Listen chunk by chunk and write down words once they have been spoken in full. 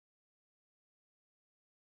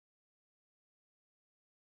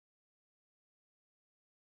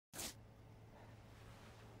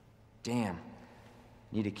Damn.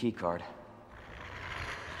 Need a key card.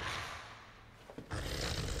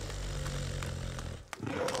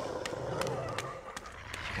 You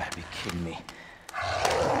gotta be kidding me.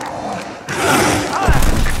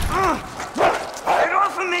 Get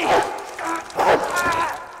off of me!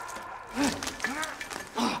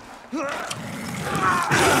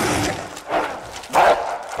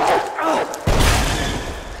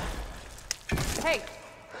 Hey!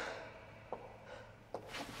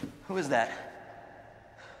 Who is that?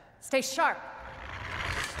 Stay sharp.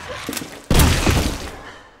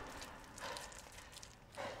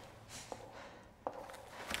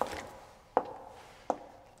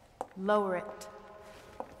 Lower it.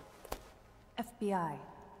 FBI.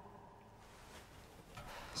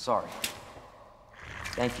 Sorry.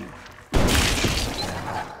 Thank you.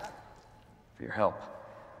 For your help.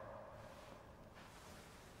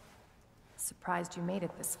 Surprised you made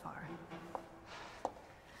it this far.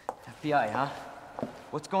 FBI, huh?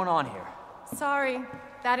 What's going on here? Sorry,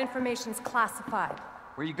 that information's classified.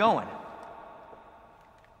 Where are you going?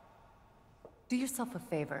 Do yourself a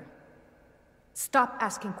favor. Stop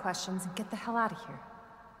asking questions and get the hell out of here.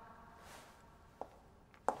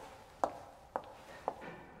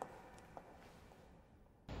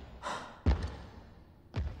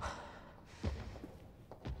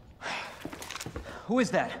 Who is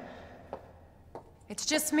that? It's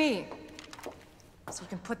just me. So you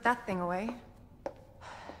can put that thing away.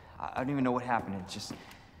 I don't even know what happened. It just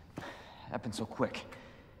happened so quick.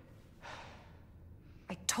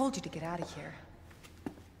 I told you to get out of here.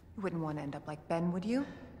 You wouldn't want to end up like Ben, would you?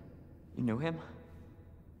 You knew him?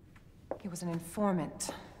 He was an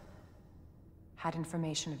informant. Had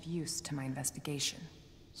information of use to my investigation.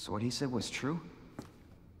 So what he said was true?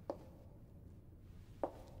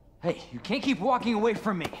 Hey, you can't keep walking away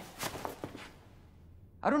from me!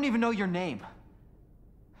 I don't even know your name.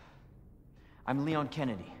 I'm Leon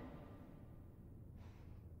Kennedy.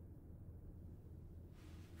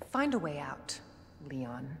 Find a way out,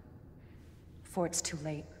 Leon. Before it's too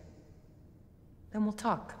late. Then we'll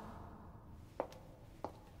talk.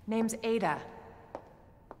 Name's Ada.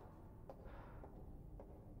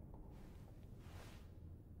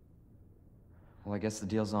 Well, I guess the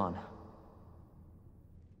deal's on.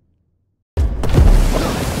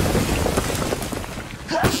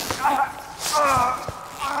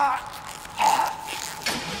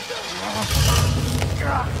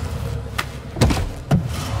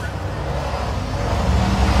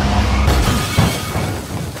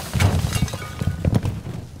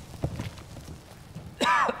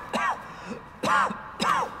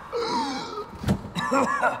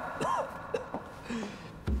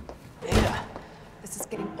 Ada. This is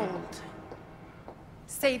getting old.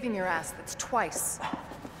 Saving your ass, that's twice.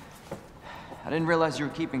 I didn't realize you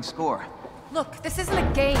were keeping score. Look, this isn't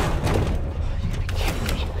a game. You gotta be kidding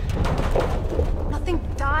me. Nothing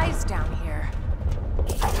dies down here.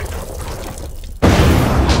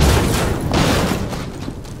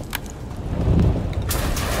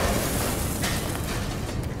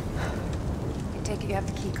 I take it you have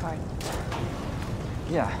the key card.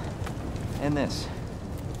 Yeah, and this.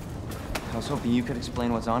 I was hoping you could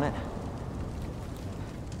explain what's on it.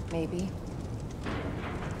 Maybe.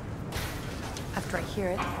 After I hear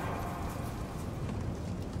it.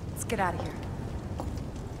 Let's get out of here.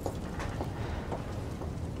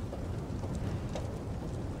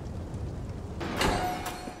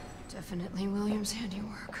 Definitely William's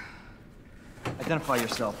handiwork. Identify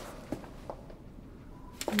yourself.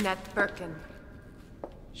 Annette Birkin.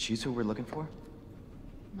 She's who we're looking for?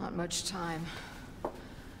 Not much time.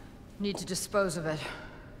 Need to dispose of it.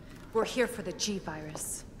 We're here for the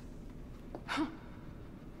G-virus.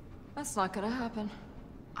 That's not gonna happen.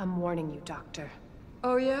 I'm warning you, Doctor.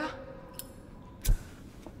 Oh, yeah?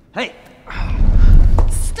 Hey!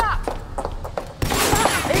 Stop!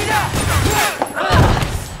 Ada!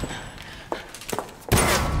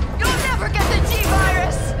 You'll never get the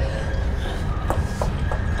G-virus!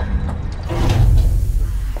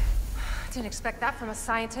 Didn't expect that from a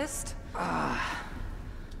scientist.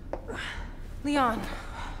 Leon.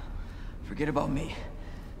 Forget about me.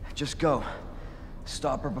 Just go.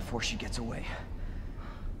 Stop her before she gets away.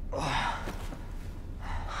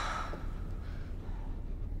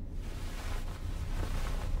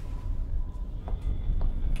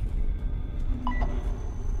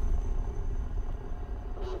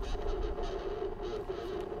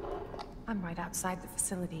 I'm right outside the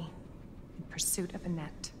facility, in pursuit of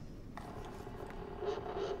Annette.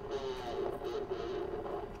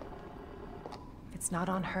 If it's not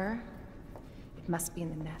on her, it must be in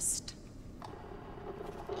the nest.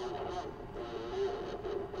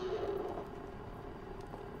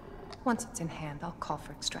 Once it's in hand, I'll call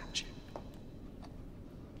for extraction.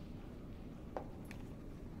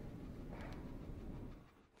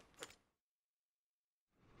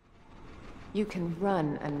 You can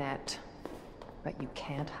run, Annette, but you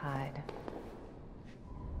can't hide.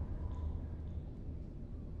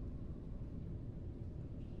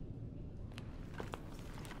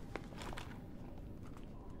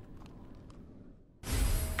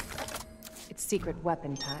 It's secret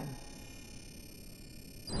weapon time.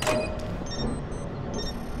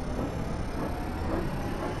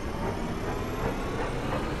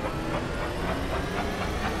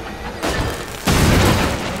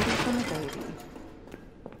 Baby from a baby.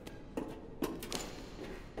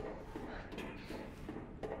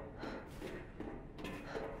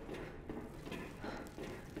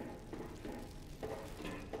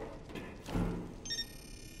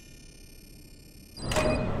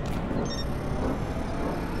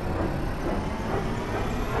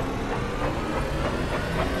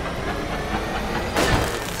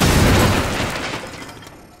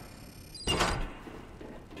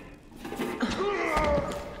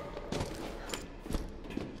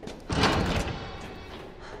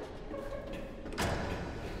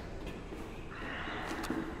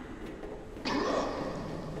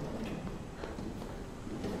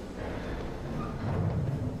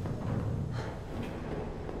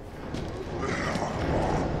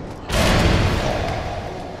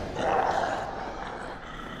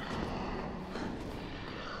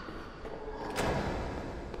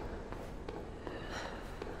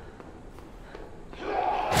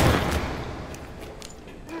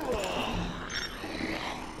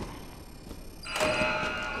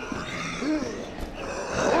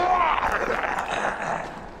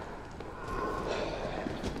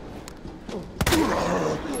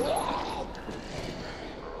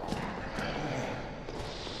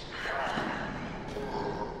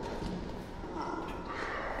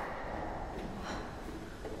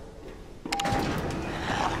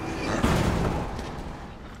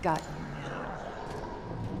 Got you now.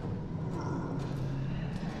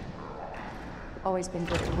 Always been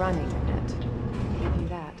good at running, Annette. I'll give you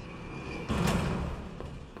that.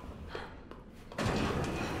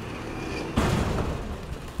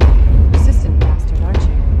 Persistent bastard, aren't you?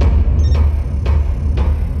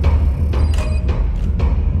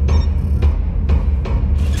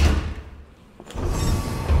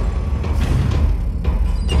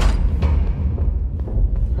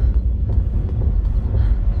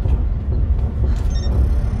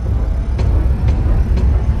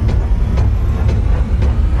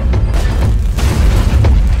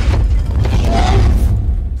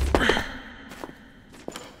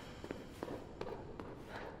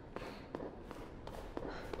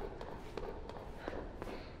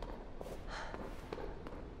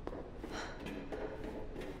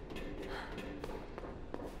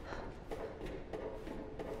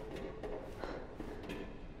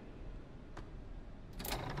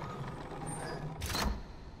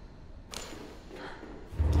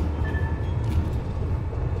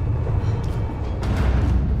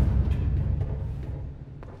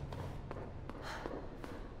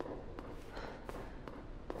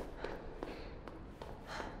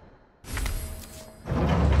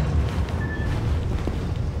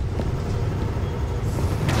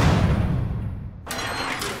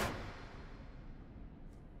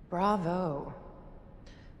 Bravo.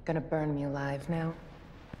 Gonna burn me alive now?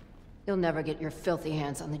 You'll never get your filthy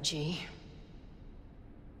hands on the G.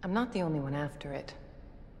 I'm not the only one after it.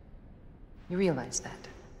 You realize that?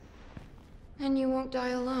 And you won't die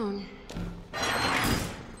alone.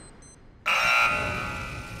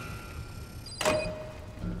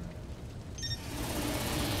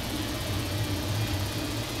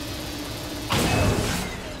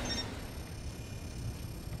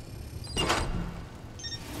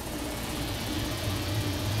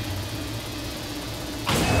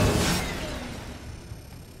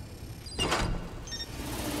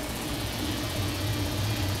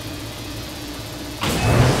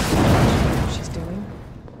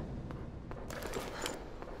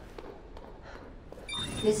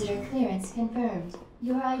 Visitor clearance confirmed.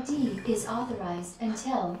 Your ID is authorized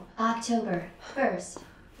until October 1st.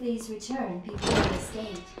 Please return before this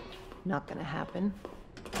date. Not gonna happen.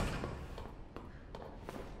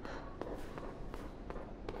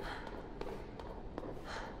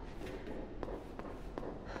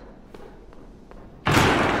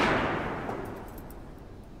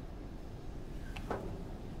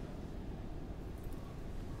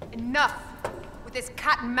 Enough with this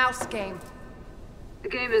cat and mouse game. The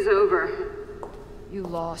game is over. You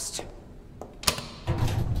lost.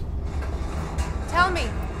 Tell me,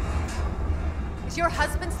 Is your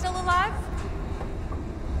husband still alive?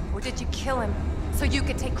 Or did you kill him so you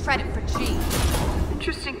could take credit for G?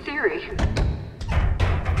 Interesting theory.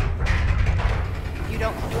 You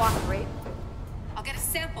don't cooperate, I'll get a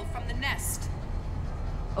sample from the nest.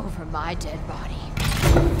 Over my dead body.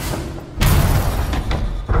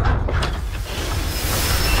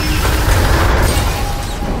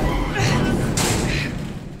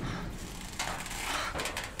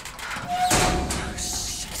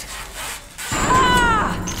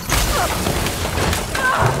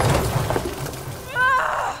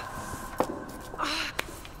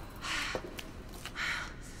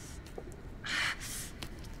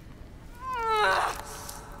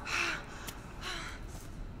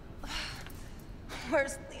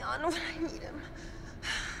 Where's Leon when I need him?